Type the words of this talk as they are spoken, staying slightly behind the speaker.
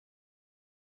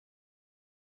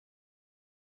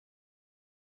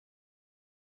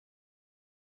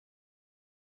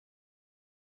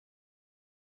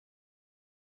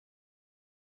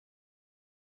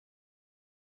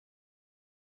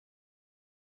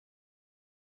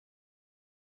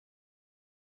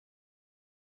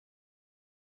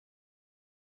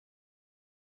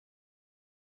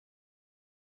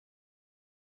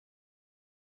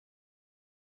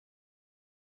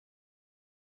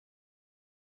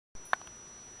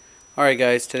Alright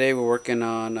guys, today we're working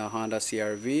on a Honda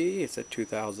CRV. It's a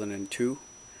 2002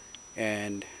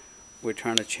 and we're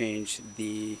trying to change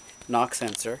the knock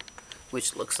sensor,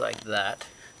 which looks like that.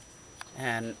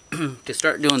 And to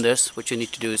start doing this, what you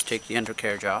need to do is take the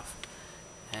undercarriage off.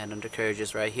 And undercarriage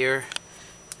is right here.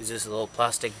 These are little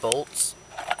plastic bolts.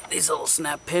 These little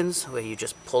snap pins where you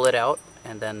just pull it out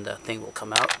and then the thing will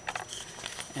come out.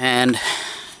 And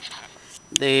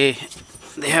they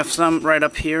have some right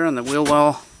up here on the wheel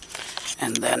well.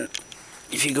 And then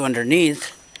if you go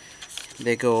underneath,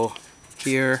 they go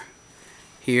here,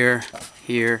 here,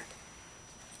 here,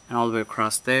 and all the way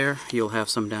across there. You'll have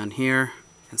some down here,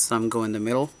 and some go in the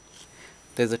middle.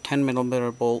 There's a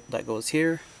 10mm bolt that goes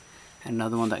here, and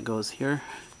another one that goes here.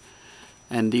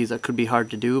 And these could be hard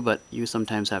to do, but you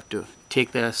sometimes have to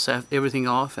take everything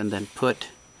off and then put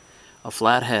a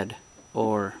flathead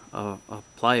or a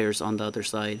pliers on the other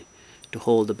side to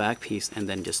hold the back piece, and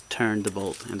then just turn the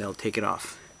bolt and they'll take it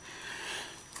off.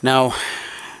 Now,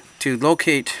 to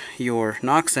locate your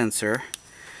knock sensor,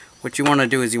 what you want to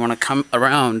do is you want to come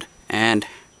around and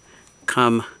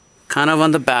come kind of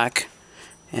on the back,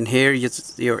 and here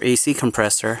is your AC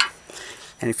compressor.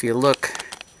 And if you look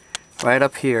right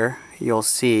up here, you'll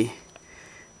see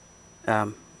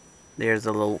there's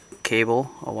a little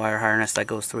cable, a wire harness that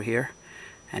goes through here,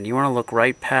 and you want to look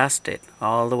right past it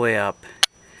all the way up,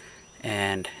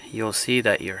 and you'll see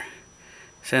that your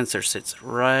sensor sits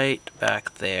right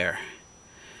back there.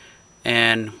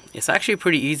 And it's actually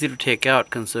pretty easy to take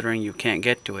out considering you can't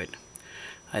get to it.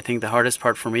 I think the hardest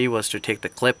part for me was to take the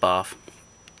clip off.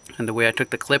 And the way I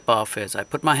took the clip off is I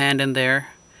put my hand in there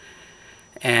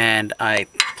and I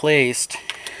placed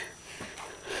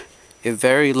a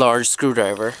very large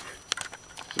screwdriver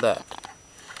that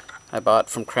I bought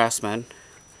from Craftsman.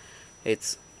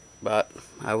 It's about,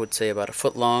 I would say, about a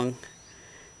foot long,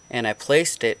 and I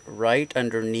placed it right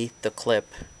underneath the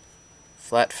clip,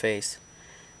 flat face,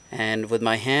 and with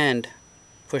my hand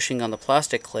pushing on the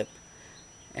plastic clip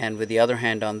and with the other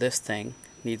hand on this thing,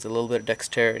 needs a little bit of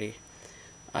dexterity,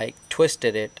 I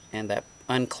twisted it and that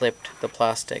unclipped the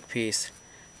plastic piece.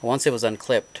 Once it was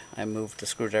unclipped, I moved the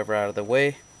screwdriver out of the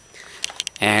way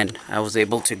and I was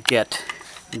able to get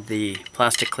the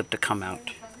plastic clip to come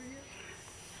out.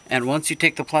 And once you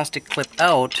take the plastic clip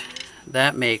out,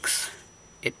 that makes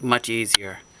it much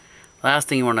easier. Last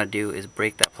thing you want to do is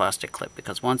break that plastic clip,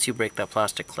 because once you break that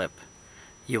plastic clip,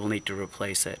 you will need to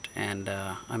replace it. And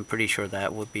I'm pretty sure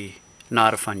that would be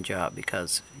not a fun job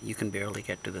because you can barely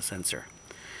get to the sensor.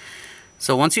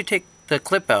 So once you take the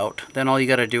clip out, then all you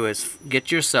got to do is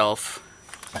get yourself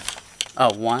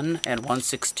a 1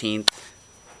 1/16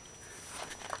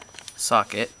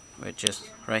 socket, which is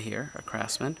right here, a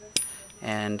Craftsman.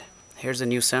 And here's a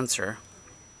new sensor.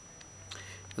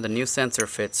 The new sensor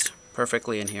fits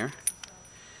perfectly in here,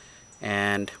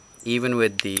 and even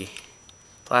with the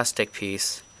plastic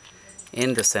piece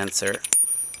in the sensor,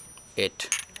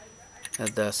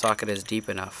 the socket is deep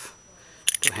enough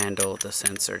to handle the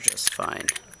sensor just fine.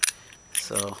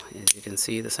 So as you can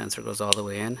see, the sensor goes all the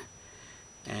way in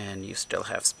and you still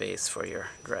have space for your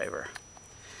driver.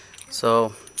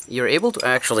 So you're able to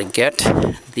actually get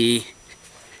the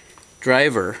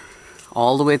driver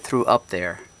all the way through up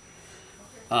there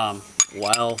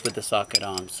while with the socket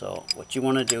on. So what you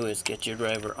want to do is get your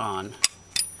driver on.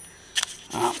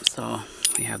 So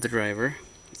we have the driver,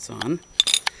 it's on,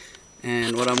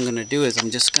 and what I'm going to do is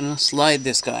I'm just going to slide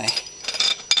this guy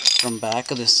from back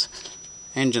of this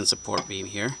engine support beam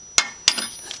here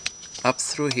up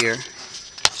through here,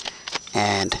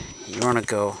 and you want to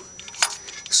go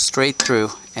straight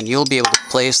through, and you'll be able to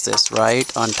place this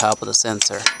right on top of the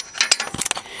sensor.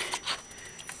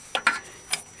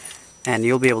 And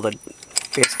you'll be able to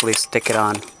basically stick it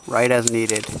on right as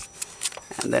needed,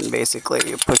 and then basically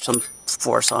you put some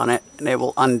force on it and it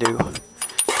will undo.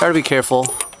 Try to be careful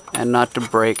and not to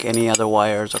break any other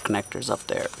wires or connectors up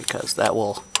there, because that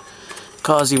will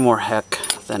cause you more heck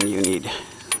than you need.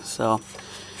 So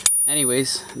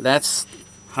anyways, that's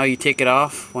how you take it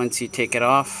off. Once you take it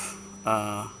off,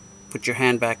 put your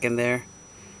hand back in there,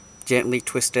 gently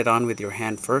twist it on with your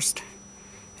hand first.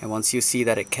 And once you see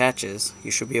that it catches, you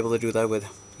should be able to do that with,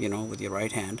 with your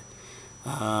right hand.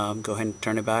 Go ahead and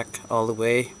turn it back all the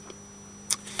way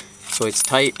so it's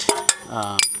tight.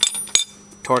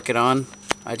 Torque it on.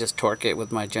 I just torque it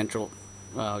with my just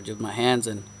my hands,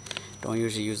 and don't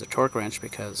usually use a torque wrench,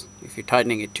 because if you're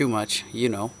tightening it too much,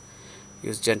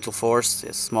 use gentle force.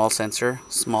 It's a small sensor,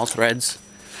 small threads.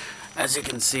 As you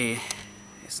can see,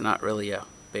 it's not really a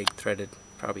big threaded,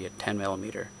 probably a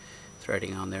 10mm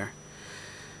threading on there.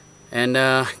 And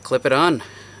clip it on.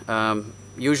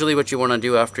 Usually what you want to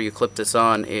do after you clip this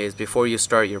on is, before you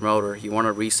start your motor, you want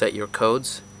to reset your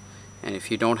codes. And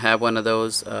if you don't have one of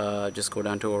those, just go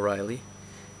down to O'Reilly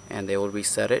and they will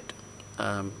reset it.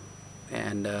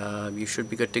 You should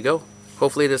be good to go.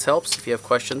 Hopefully this helps. If you have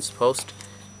questions, post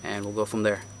and we'll go from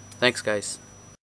there. Thanks guys.